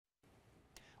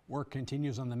Work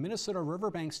continues on the Minnesota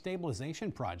Riverbank Stabilization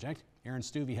project. Aaron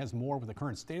Stuvey has more with the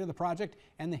current state of the project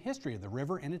and the history of the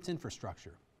river and its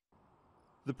infrastructure.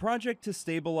 The project to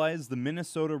stabilize the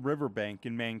Minnesota Riverbank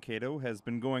in Mankato has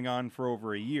been going on for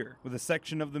over a year, with a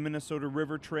section of the Minnesota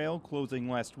River Trail closing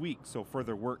last week so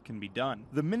further work can be done.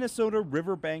 The Minnesota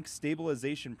Riverbank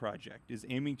Stabilization project is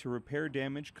aiming to repair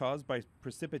damage caused by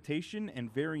precipitation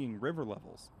and varying river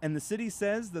levels. And the city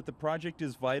says that the project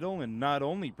is vital in not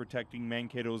only protecting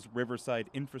Mankato's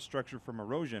riverside infrastructure from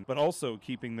erosion, but also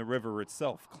keeping the river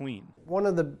itself clean. One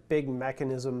of the big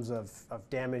mechanisms of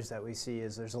damage that we see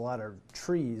is there's a lot of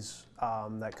trees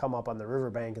that come up on the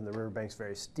riverbank, and the riverbank's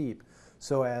very steep.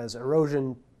 So as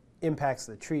erosion impacts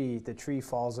the tree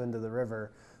falls into the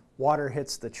river, water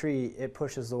hits the tree, it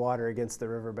pushes the water against the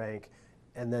riverbank,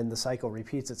 and then the cycle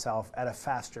repeats itself at a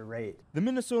faster rate. The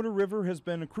Minnesota River has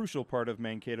been a crucial part of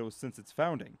Mankato since its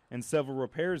founding, and several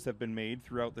repairs have been made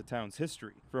throughout the town's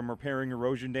history, from repairing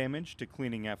erosion damage to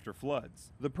cleaning after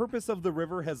floods. The purpose of the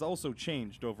river has also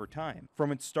changed over time,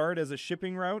 from its start as a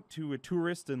shipping route to a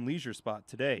tourist and leisure spot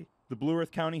today. The Blue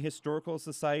Earth County Historical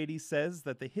Society says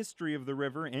that the history of the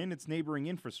river and its neighboring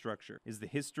infrastructure is the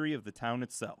history of the town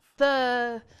itself.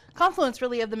 The confluence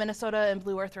really of the Minnesota and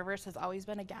Blue Earth rivers has always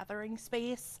been a gathering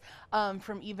space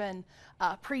from even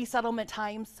pre-settlement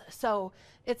times. So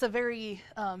it's a very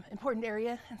important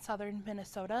area in southern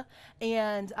Minnesota,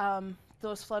 and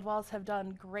those flood walls have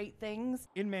done great things.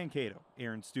 In Mankato,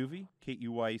 Aaron Stuvey,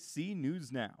 KUYC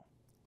News Now.